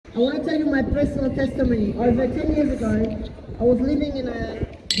I want to tell you my personal testimony. Over 10 years ago, I was living in a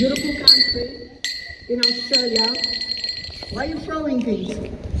beautiful country in Australia. Why are you throwing things?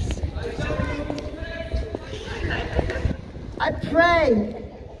 I pray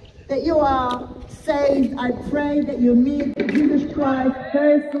that you are saved. I pray that you meet Jesus Christ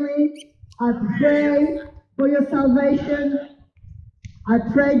personally. I pray for your salvation. I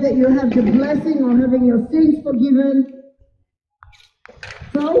pray that you have the blessing of having your sins forgiven.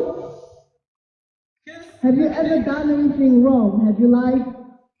 So, have you ever done anything wrong? Have you lied?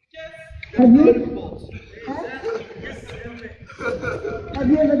 Have you? Huh? Have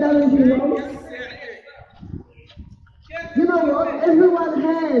you ever done anything wrong? You know what? Everyone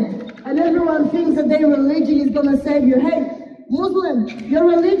has, and everyone thinks that their religion is going to save you. Hey, Muslim, your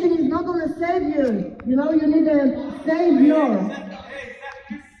religion is not going to save you. You know, you need a savior.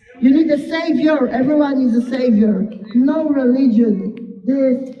 You need a savior. Everyone is a savior. No religion.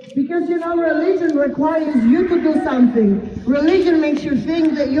 Because you know, religion requires you to do something. Religion makes you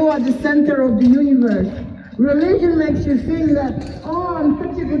think that you are the center of the universe. Religion makes you think that, oh, I'm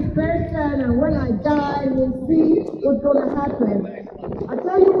such a good person, and when I die, we'll see what's going to happen. I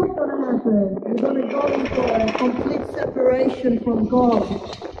tell you what's going to happen. You're going to go into a complete separation from God.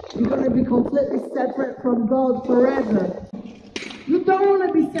 You're going to be completely separate from God forever. You don't want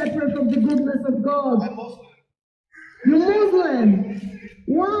to be separate from the goodness of God. You're Muslim.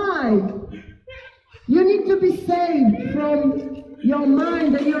 Why? You need to be saved from your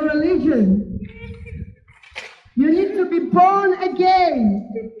mind and your religion. You need to be born again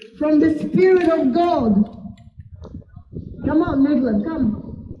from the Spirit of God. Come on, Muslim,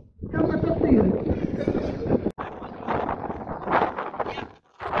 come. Come, I talk to you.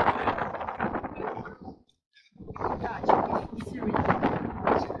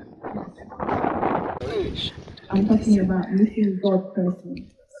 I'm talking about meeting God personally.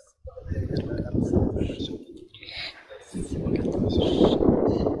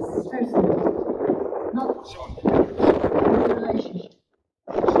 Personally. Not relationship.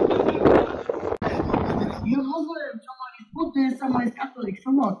 You're Muslim, someone is Buddhist, someone is Catholic,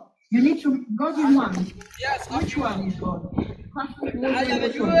 so what? You need to, God is one. Yes. Which one is God? Catholic, Muslim,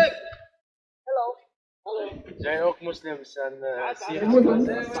 which one? Hello. Hello. Zijn ook moslims en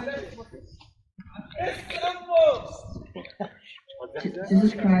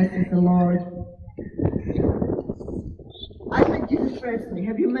Jesus Christ is the Lord. I met Jesus personally.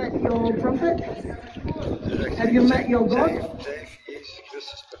 Have you met your prophet? Have you met your God? Jezus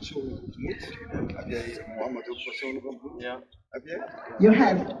Christus persoonlijk ontmoet. Heb jij Mohammed ook persoonlijk ontmoet? Ja. Heb jij? You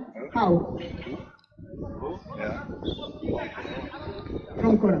have. How? Ja.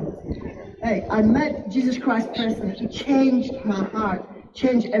 From Quran. Hey, I met Jesus Christ personally. He changed my heart,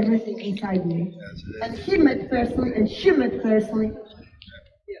 changed everything inside me. And he met personally, and she met personally.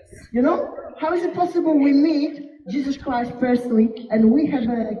 You know? How is it possible we meet Jesus Christ personally and we have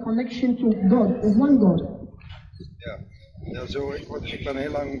a connection to God, of one God? Ja, ja zo, ik ben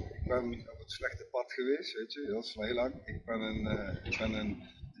heel lang op het slechte pad geweest, weet je, dat is wel heel lang. Ik ben een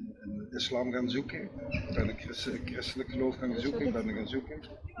islam gaan zoeken, ik ben een christelijk geloof gaan zoeken, ik ben er gaan zoeken.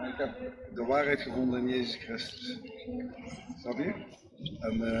 Maar ik heb de waarheid gevonden in Jezus Christus. Snap je?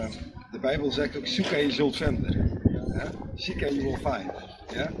 En de Bijbel zegt ook, zoek en je zult vinden. Seek and you will find.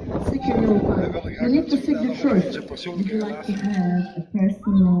 Yeah? Seek and you will find. You need to seek the truth. Would you like to have a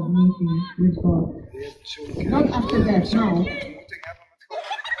personal meeting with God? Not after that, no.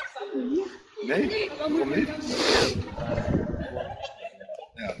 Nee? Waarom niet?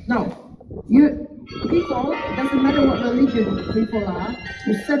 Ja. No. People, it doesn't matter what religion people are,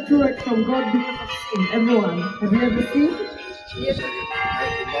 you separate from God because of sin. Everyone. Have you ever seen? Yes.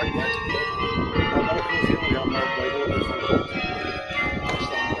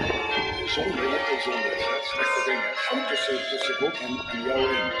 Zonde, je hebt ook zonde, slechte dingen. Tussen God en jou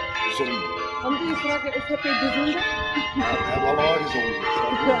in. Zonde. Om die vragen, is heb je de zonde? Ja, we hebben allemaal gezonde.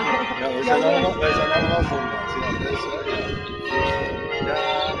 Ja, wij zijn allemaal zondaars. Ja,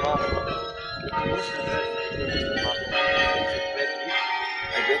 maar...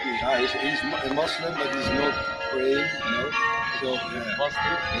 Ik weet niet, hij is een moslim, but he's not praying, you know. So,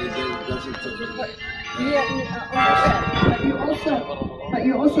 that's it. But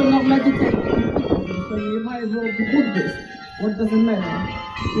you also not meditating, so you might as well be Buddhist. What does it matter?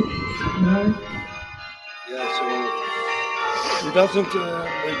 You know? Yeah, so he doesn't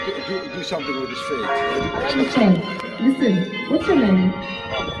do something with his faith. I understand. Listen, what's your name?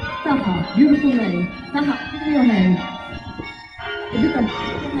 Taha, beautiful name. Taha, give me your hand. Put your hand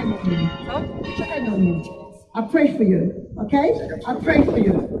on me. Put your hand on me. I pray for you, okay? I pray for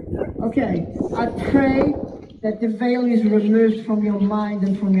you, okay? I pray that the veil is removed from your mind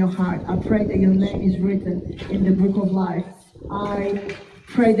and from your heart. I pray that your name is written in the book of life. I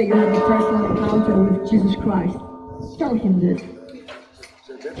pray that you have a personal encounter with Jesus Christ. Tell him this.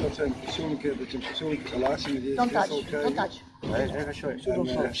 Dat zijn persoonlijke relatie met Jezus Christus zal krijgen. Don't touch.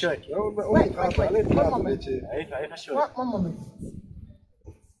 One moment.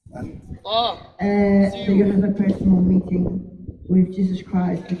 That you have a personal meeting with Jesus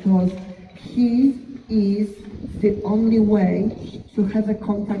Christ, because he is the only way to have a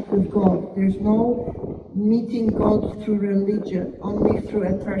contact with God. There's no meeting God through religion, only through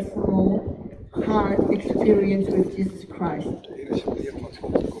a personal heart experience with Jesus Christ. De enige manier om met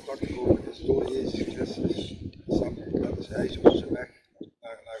God in contact te komen is door Jezus Christus. Dat is hij zoals zijn weg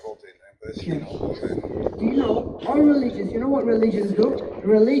naar God in. En er is geen andere weg. Do you know, all religions, you know what religions do?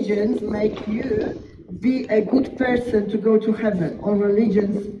 Religions make you be a good person to go to heaven. All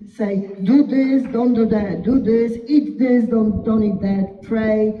religions say, do this, don't do that, do this, eat this, don't eat that,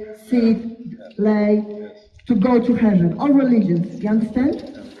 pray, sit, lay, to go to heaven. All religions, you understand?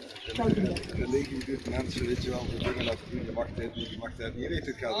 Religie doet mensen, weet je wel, de dingen laten doen, je mag dit niet, je mag dat niet. Je weet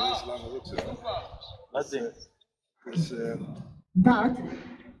het gaat, in Islam is ook zo. But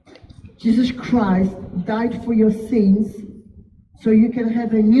Jesus Christ died for your sins, so you can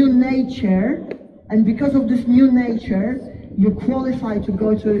have a new nature, and because of this new nature, you're qualified to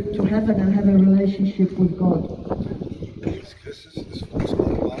go to heaven and have a relationship with God. Jezus Christus is voor ons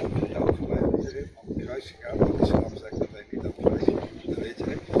allemaal, voor jou, voor mij, iedereen aan het kruis gegaan. De Islam zegt dat hij niet aan het kruis gegaan is, dat weet je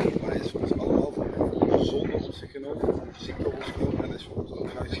niet. Maar hij is voor ons allemaal, voor zonde op zich genomen, voor ziekte op ons genomen, en hij is voor ons aan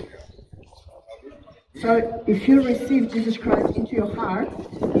het kruis gegaan. So, if you receive Jesus Christ into your heart,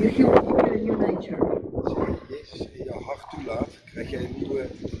 you get a new nature. Als je Jezus in je hart toelaat, krijg jij een nieuwe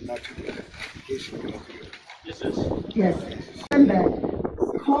natuur, geestelijke natuur. Yes. Remember,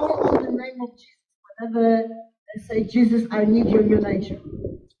 call on the name of Jesus whenever they say, Jesus, I need your new nature.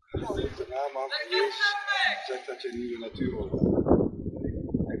 Roep de naam aan van Jezus, zeg dat je een nieuwe natuur wil hebben.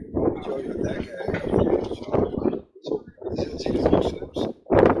 Hij verandert jou, je denken, hij verandert jou. Zo, dat is het zien van moslims.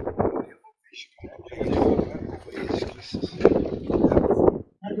 Voor Jezus Christus.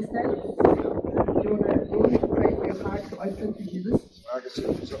 Understand? You want to pray for your heart to open to Jesus?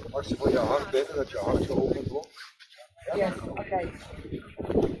 Mag je voor je hart bidden, dat je hart geopend wordt? Yes, okay.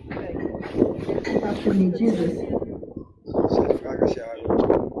 After me, Jesus. Vraag als je haar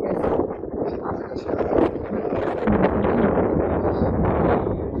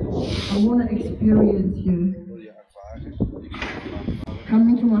I want to experience you. Come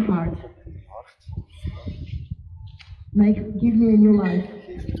into my heart. Give me a new life.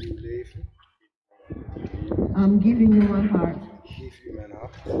 I'm giving you my heart.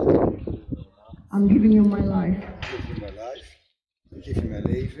 I'm giving you my life.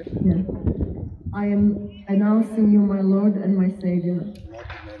 Yeah. I am announcing you my Lord and my Savior.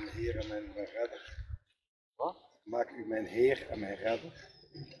 Maak u mijn Heer en mijn redder.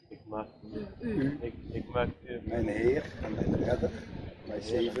 Ik maak u mijn Heer en mijn redder. Mijn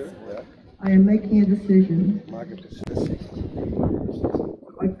Savior. Ja. I am making a decision. Maak een beslissing.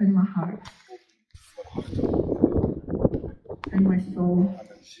 Open my heart. And my soul. En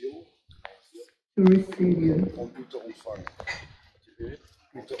mijn ziel. To receive you. Om u te ontvangen.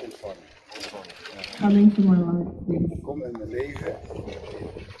 U te ontvangen. Come into my life, please. Kom in mijn leven.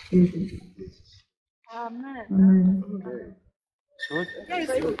 Jesus. Amen. Amen. Good? Yes.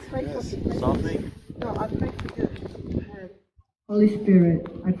 Something? No, I pray for you. Holy Spirit,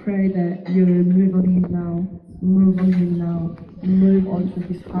 I pray that you move on him now, move on him now, move onto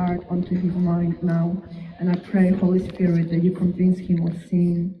his heart, onto his mind now. And I pray, Holy Spirit, that you convince him of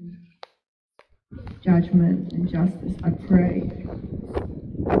sin, judgment, and justice. I pray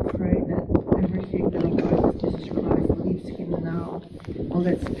that everything that opposes Jesus Christ leaves him now. All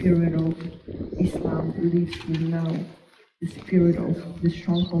that spirit of Islam leaves him now. The spirit of the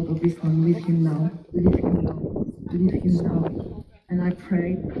stronghold of Islam, leave him now. Leave him now. Leave him now. And I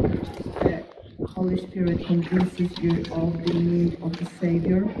pray that Holy Spirit convinces you of the need of the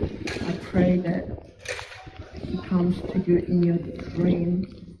Savior. I pray that he comes to you in your dream,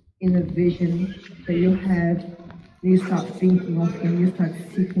 in a vision that you have. You start thinking of him, you start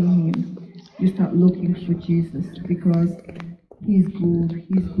seeking him, you start looking for Jesus, because he's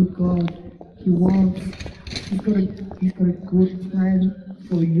good God. He's got a good plan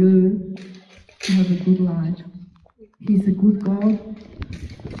for you to have a good life. He's a good God,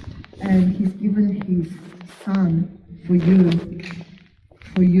 and he's given his son for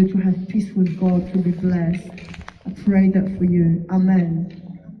you to have peace with God, to be blessed. I pray that for you. Amen.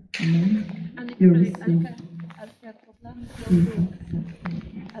 Amen. You receive. Als je problemen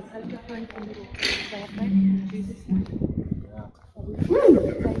hebt, als elke punt van de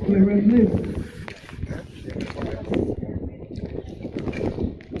You're removed.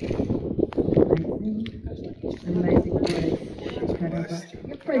 Amazing grace.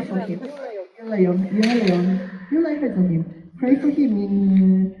 You pray for him. You lay hands on him. Pray for him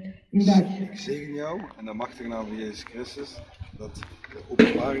in Dutch. Ik zegen jou in de machtige naam van Jezus Christus dat je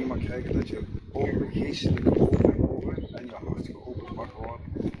openbaring mag krijgen, dat je ogen, geestelijke ogen mag open en je hart geopend mag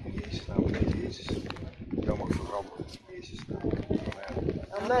worden. In Jezus naam, dat Jezus jou mag veranderen. In Jezus naam.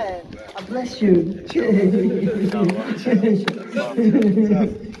 Amen. I bless you.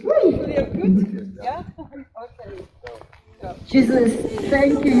 Jesus,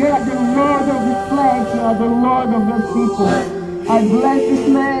 thank you. You are the Lord of this place. You are the Lord of this people. I bless this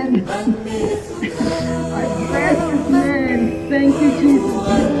man.